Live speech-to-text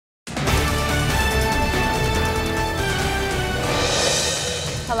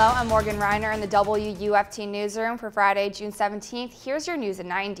Hello, I'm Morgan Reiner in the WUFT newsroom for Friday, June 17th. Here's your news at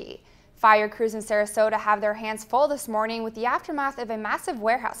 90. Fire crews in Sarasota have their hands full this morning with the aftermath of a massive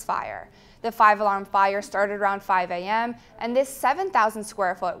warehouse fire. The 5-alarm fire started around 5 a.m. and this 7,000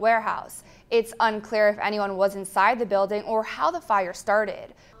 square foot warehouse. It's unclear if anyone was inside the building or how the fire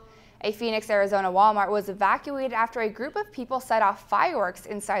started. A Phoenix, Arizona Walmart was evacuated after a group of people set off fireworks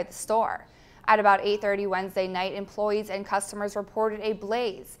inside the store. At about 8:30 Wednesday night, employees and customers reported a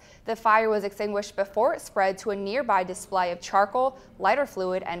blaze. The fire was extinguished before it spread to a nearby display of charcoal, lighter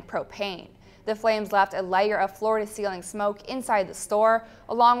fluid, and propane. The flames left a layer of floor-to-ceiling smoke inside the store,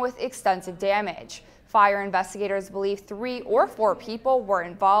 along with extensive damage. Fire investigators believe 3 or 4 people were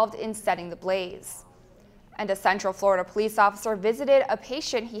involved in setting the blaze. And a Central Florida police officer visited a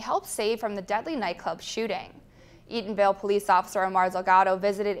patient he helped save from the deadly nightclub shooting. Eatonville police officer Omar Delgado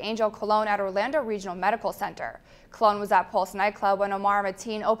visited Angel Colon at Orlando Regional Medical Center. Colon was at Pulse nightclub when Omar and a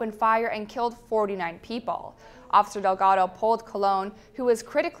teen opened fire and killed 49 people. Officer Delgado pulled Colon, who was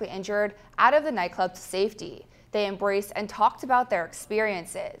critically injured, out of the nightclub to safety. They embraced and talked about their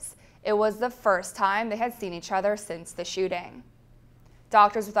experiences. It was the first time they had seen each other since the shooting.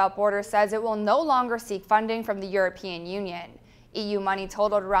 Doctors Without Borders says it will no longer seek funding from the European Union. EU money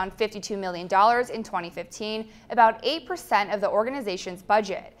totaled around $52 million in 2015, about 8% of the organization's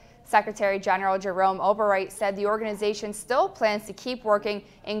budget. Secretary General Jerome Obereit said the organization still plans to keep working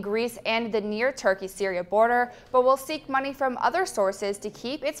in Greece and the near Turkey-Syria border, but will seek money from other sources to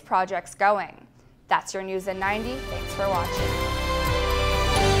keep its projects going. That's your news at 90. Thanks for watching.